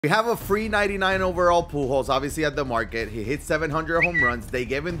We have a free 99 overall Pujols, obviously at the market. He hit 700 home runs. They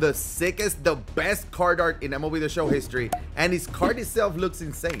gave him the sickest, the best card art in MLB The Show history. And his card itself looks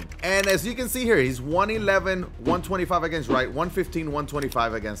insane. And as you can see here, he's 111, 125 against right, 115,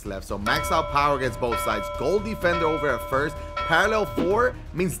 125 against left. So max out power against both sides. Gold defender over at first. Parallel 4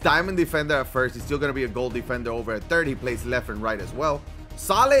 means diamond defender at first. He's still going to be a gold defender over at third. He plays left and right as well.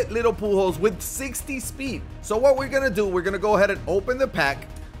 Solid little Pujols with 60 speed. So what we're going to do, we're going to go ahead and open the pack.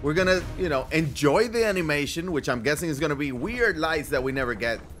 We're gonna, enjoy the animation, which I'm guessing is gonna be weird lights that we never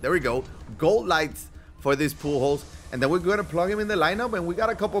get. There we go. Gold lights for these Pujols. And then we're gonna plug him in the lineup, and we got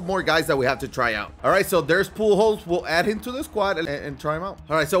a couple more guys that we have to try out. All right, so there's Pujols. We'll add him to the squad and try him out.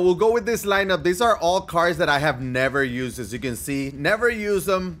 All right, so we'll go with this lineup. These are all cards that I have never used, as you can see. Never use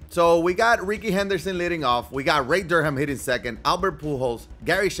them. So we got Ricky Henderson leading off. We got Ray Durham hitting second. Albert Pujols,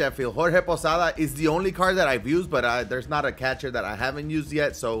 Gary Sheffield, Jorge Posada is the only card that I've used, but there's not a catcher that I haven't used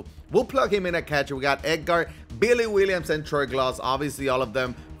yet. So we'll plug him in at catcher. We got Edgar, Billy Williams, and Troy Glaus. Obviously, all of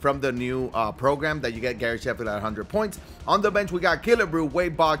them from the new program that you get Gary Sheffield at 100 points. On the bench, we got Killer Brew,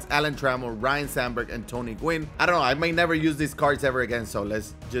 Wade Boggs, Alan Trammell, Ryan Sandberg, and Tony Gwynn. I don't know, I may never use these cards ever again, so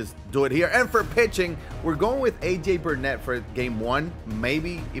let's just do it here. And for pitching, we're going with AJ Burnett for game 1.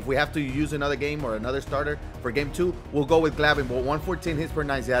 Maybe if we have to use another game or another starter for game 2, we'll go with Glavine. But 114 hits per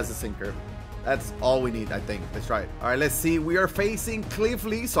 9, he has a sinker. That's all we need, I think. Let's try it. All right, let's see. We are facing Cliff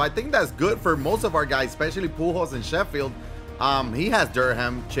Lee, so I think that's good for most of our guys, especially Pujols and Sheffield. He has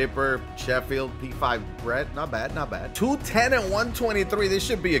Durham, Chipper, Sheffield, P5, Brett. Not bad, not bad. 210 and 123. This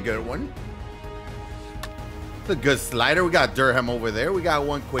should be a good one. It's a good slider. We got Durham over there. We got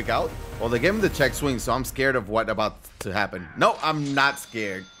one quick out. Well, they gave him the check swing, so I'm scared of what about to happen. No, I'm not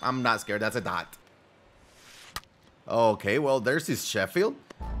scared. I'm not scared. That's a dot. Okay, well, there's his Sheffield.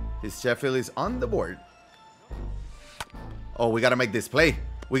 His Sheffield is on the board. Oh, we got to make this play.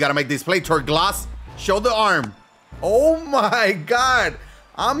 We got to make this play. Troy Glaus, show the arm. Oh my God.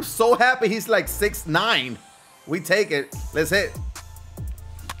 I'm so happy he's like 6'9". We take it. Let's hit.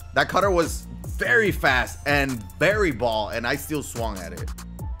 That cutter was very fast and very ball, and I still swung at it.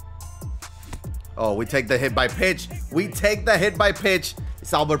 Oh, we take the hit by pitch. We take the hit by pitch.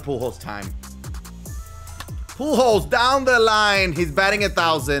 It's Albert Pujols time. Pujols down the line. He's batting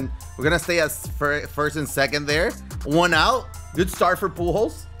 1,000. We're going to stay at first and second there. One out. Good start for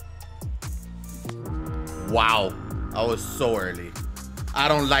Pujols. Wow. I was so early. I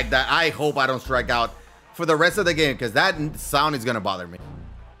don't like that. I hope I don't strike out for the rest of the game, because that sound is going to bother me.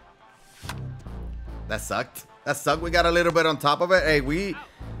 That sucked. That sucked. We got a little bit on top of it. Hey,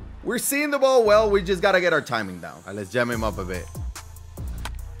 we're seeing the ball well. We just got to get our timing down. All right, let's jam him up a bit.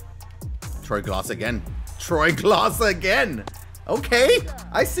 Troy Glaus again. Troy Glaus again. Okay.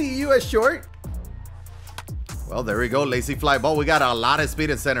 I see you as short. Well, there we go. Lazy fly ball. We got a lot of speed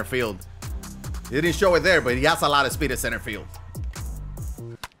in center field. He didn't show it there, but he has a lot of speed at center field.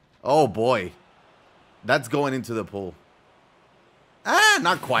 Oh, boy. That's going into the pool. Ah,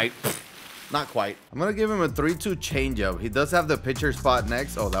 not quite. Not quite. I'm going to give him a 3-2 changeup. He does have the pitcher spot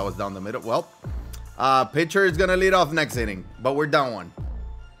next. Oh, that was down the middle. Well, pitcher is going to lead off next inning, but we're down one.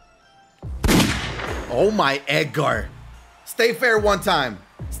 Oh, my Edgar. Stay fair one time.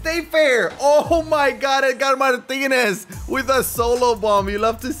 Stay fair. Oh, my God. Edgar Martinez with a solo bomb. You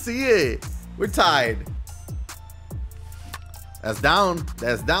love to see it. We're tied. That's down.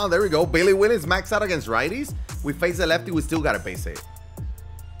 That's down. There we go. Bailey Williams max out against righties. We face a lefty. We still got a base hit.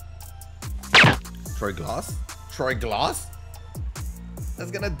 Troy Glaus. Troy Glaus. That's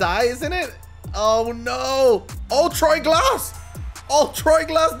going to die, isn't it? Oh, no. Oh, Troy Glaus. Oh, Troy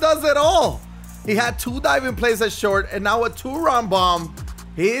Glaus does it all. He had 2 diving plays at short and now a 2-run bomb.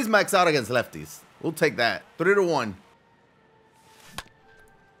 He is max out against lefties. We'll take that. 3-1.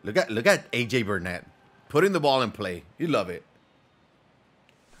 Look at AJ Burnett putting the ball in play. You love it.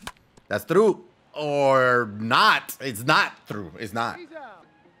 That's through or not. It's not through. It's not.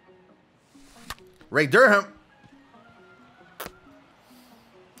 Ray Durham.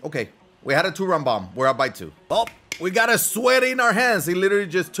 Okay, we had a 2-run bomb. We're up by 2. Oh, we got a sweat in our hands. He literally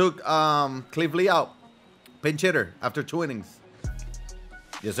just took Cliff Lee out. Pinch hitter after 2 innings.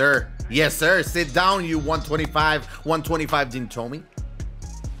 Yes, sir. Yes, sir. Sit down, you 125 Jintomi.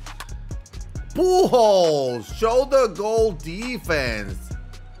 Pujols, show the goal defense.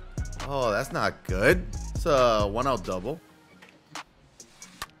 Oh, that's not good. It's a 1-out double.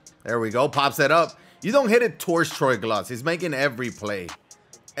 There we go. Pops it up. You don't hit it towards Troy Glaus. He's making every play.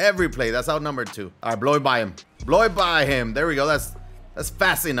 Every play. That's out number 2. All right, blow it by him. Blow it by him. There we go. That's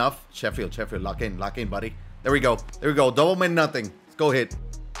fast enough. Sheffield, lock in, buddy. There we go. There we go. Double meant nothing. Let's go hit.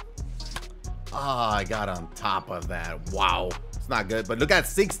 Ah, I got on top of that. Wow. It's not good. But look at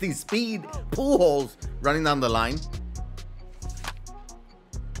 60 speed Pujols running down the line.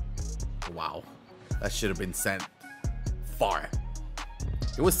 Wow. That should have been sent far.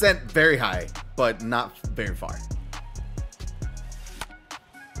 It was sent very high, but not very far.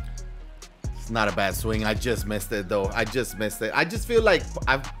 It's not a bad swing. I just missed it, though. I just missed it. I just feel like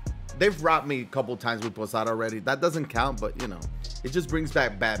they've robbed me a couple times with Posada already. That doesn't count, but, you know, it just brings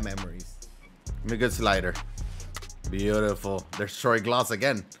back bad memories. Give me a good slider. Beautiful. There's Troy Glass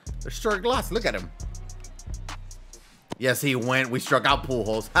again. There's Troy Glass. Look at him. Yes, he went. We struck out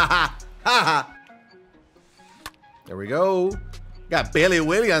Pujols. Ha ha. Ha ha. There we go. Got Billy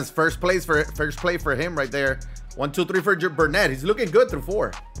Williams, first play for him right there. 1, 2, 3 for Burnett. He's looking good through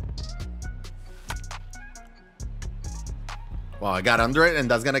 4. Wow, I got under it, and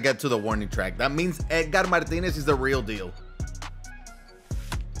that's gonna get to the warning track. That means Edgar Martinez is the real deal.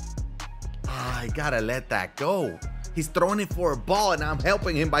 I gotta let that go. He's throwing it for a ball, and I'm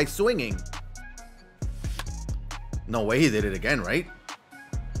helping him by swinging. No way he did it again, right?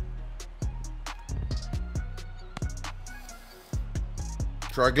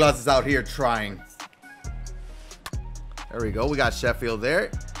 Troy Glass is out here trying. There we go. We got Sheffield there.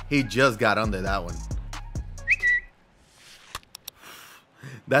 He just got under that one.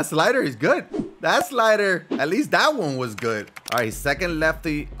 That slider is good. That slider, at least that one was good. All right, second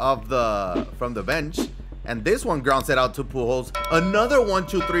lefty of from the bench. And this one grounds it out to Pujols. Another 1,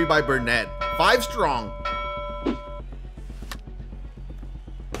 2, 3 by Burnett. 5 strong.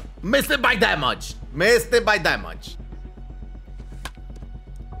 Missed it by that much. Missed it by that much.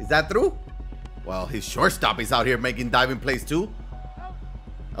 Is that through? Well, his shortstop is out here making diving plays too.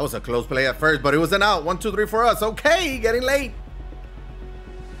 That was a close play at first, but it was an out. 1, 2, 3 for us. Okay, getting late.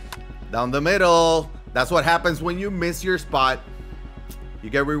 Down the middle. That's what happens when you miss your spot. You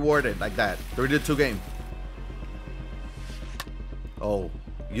get rewarded like that. 3-2 game. Oh,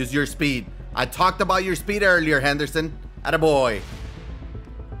 use your speed. I talked about your speed earlier, Henderson. Attaboy.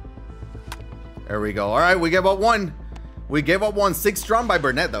 There we go. All right, we gave up 1. We gave up 1. 6 strong by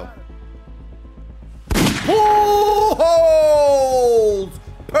Burnett, though. Pujols!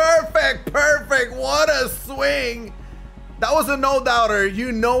 Perfect, perfect. What a swing. That was a no-doubter.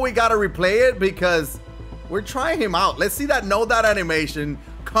 You know we got to replay it because we're trying him out. Let's see that no-doubt animation.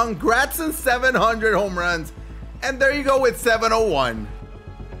 Congrats on 700 home runs. And there you go with 701.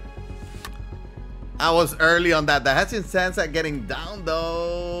 I was early on that. That has a chance at getting down,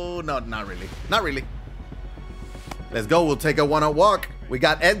 though. No, not really. Not really. Let's go. We'll take a 1-out walk. We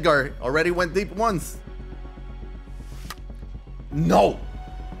got Edgar. Already went deep once. No.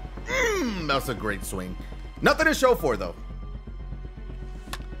 That was a great swing. Nothing to show for, though.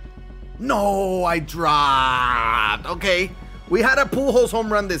 No, I dropped. Okay. We had a Pujols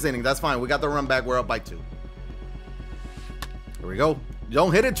home run this inning. That's fine. We got the run back. We're up by 2. Here we go.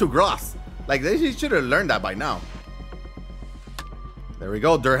 Don't hit it too gross. Like, they should have learned that by now. There we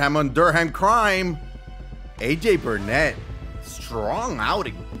go. Durham on Durham crime. AJ Burnett. Strong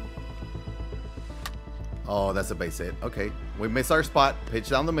outing. Oh, that's a base hit. Okay. We miss our spot. Pitch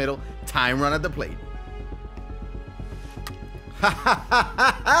down the middle. Time run at the plate. Ha ha ha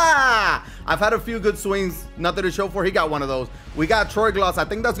ha ha! I've had a few good swings. Nothing to show for. He got one of those. We got Troy Glass. I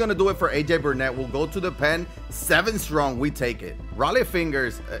think that's going to do it for AJ Burnett. We'll go to the pen. 7 strong. We take it. Raleigh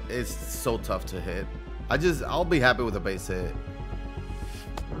fingers is so tough to hit. I'll be happy with a base hit.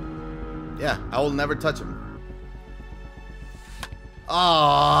 Yeah, I will never touch him.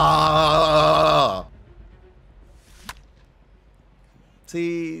 Oh!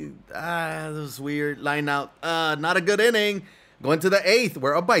 See, that was weird. Line out. Not a good inning. Going to the 8th.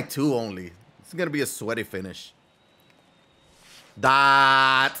 We're up by 2 only. It's going to be a sweaty finish.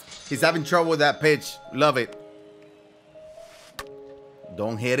 Dot. He's having trouble with that pitch. Love it.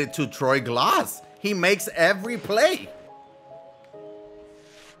 Don't hit it to Troy Glass. He makes every play.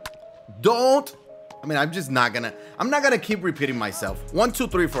 Don't. I mean, I'm not gonna keep repeating myself. 1, 2,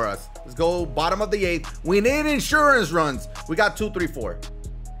 3 for us. Let's go bottom of the 8th. We need insurance runs. We got 2, 3, 4.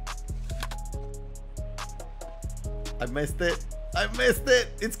 I missed it. I missed it.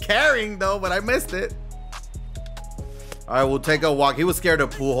 It's carrying though, but I missed it. All right, we'll take a walk. He was scared of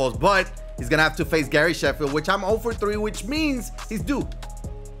Pujols, but he's gonna have to face Gary Sheffield, which I'm 0 for 3, which means he's due.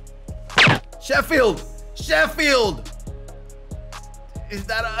 Sheffield! Sheffield! Is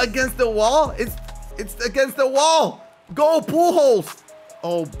that against the wall? It's against the wall. Go Pujols!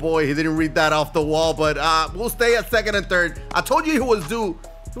 Oh boy, he didn't read that off the wall, but we'll stay at 2nd and 3rd. I told you he was due.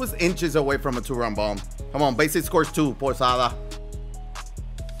 He was inches away from a 2-run bomb. Come on, base hit scores 2, Posada.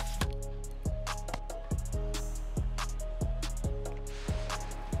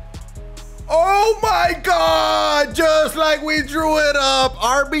 Oh my my God! Just like we drew it up.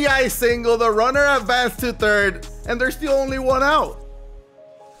 RBI single. The runner advanced to third. And there's still only one out.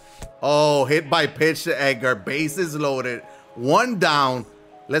 Oh, hit by pitch to Edgar. Bases loaded. One down.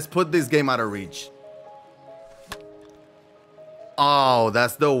 Let's put this game out of reach. Oh,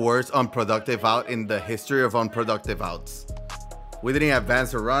 that's the worst unproductive out in the history of unproductive outs. We didn't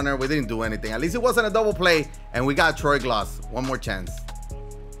advance a runner. We didn't do anything. At least it wasn't a double play. And we got Troy Gloss. One more chance.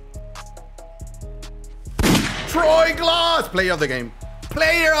 Troy Gloss, player of the game.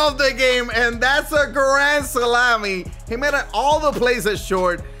 Player of the game. And that's a grand salami. He made all the plays at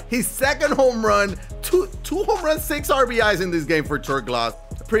short. His second home run. Two home runs, 6 RBIs in this game for Troy Gloss.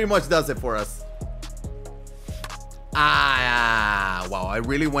 Pretty much does it for us. Wow. I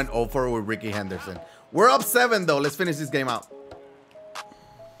really went 0-4 with Ricky Henderson. We're up 7 though. Let's finish this game out.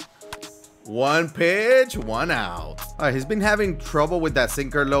 One pitch, one out. All right, he's been having trouble with that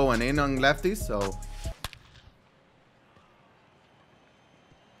sinker low and in on lefties, so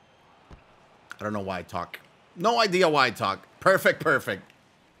I don't know why I talk. No idea why I talk. Perfect.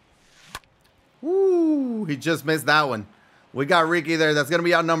 Woo, he just missed that one. We got Ricky there. That's going to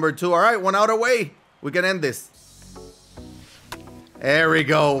be out number 2. All right, 1 out away. We can end this. There we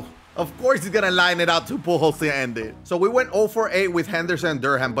go. Of course, he's going to line it out to Pujols to end it. So we went 0-for-8 with Henderson and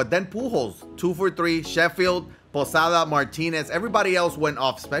Durham, but then Pujols, 2-for-3, Sheffield, Posada, Martinez, everybody else went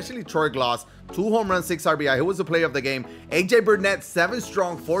off, especially Troy Gloss. 2 home runs, 6 RBI. He was the player of the game. AJ Burnett, 7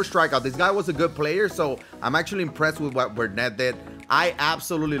 strong, 4 strikeout. This guy was a good player, so I'm actually impressed with what Burnett did. I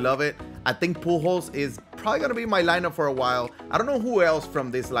absolutely love it. I think Pujols is probably going to be my lineup for a while. I don't know who else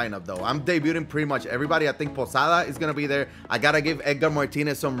from this lineup, though. I'm debuting pretty much everybody. I think Posada is going to be there. I got to give Edgar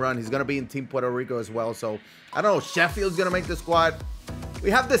Martinez some run. He's going to be in Team Puerto Rico as well. So, I don't know. Sheffield's going to make the squad. We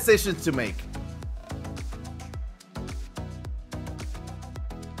have decisions to make.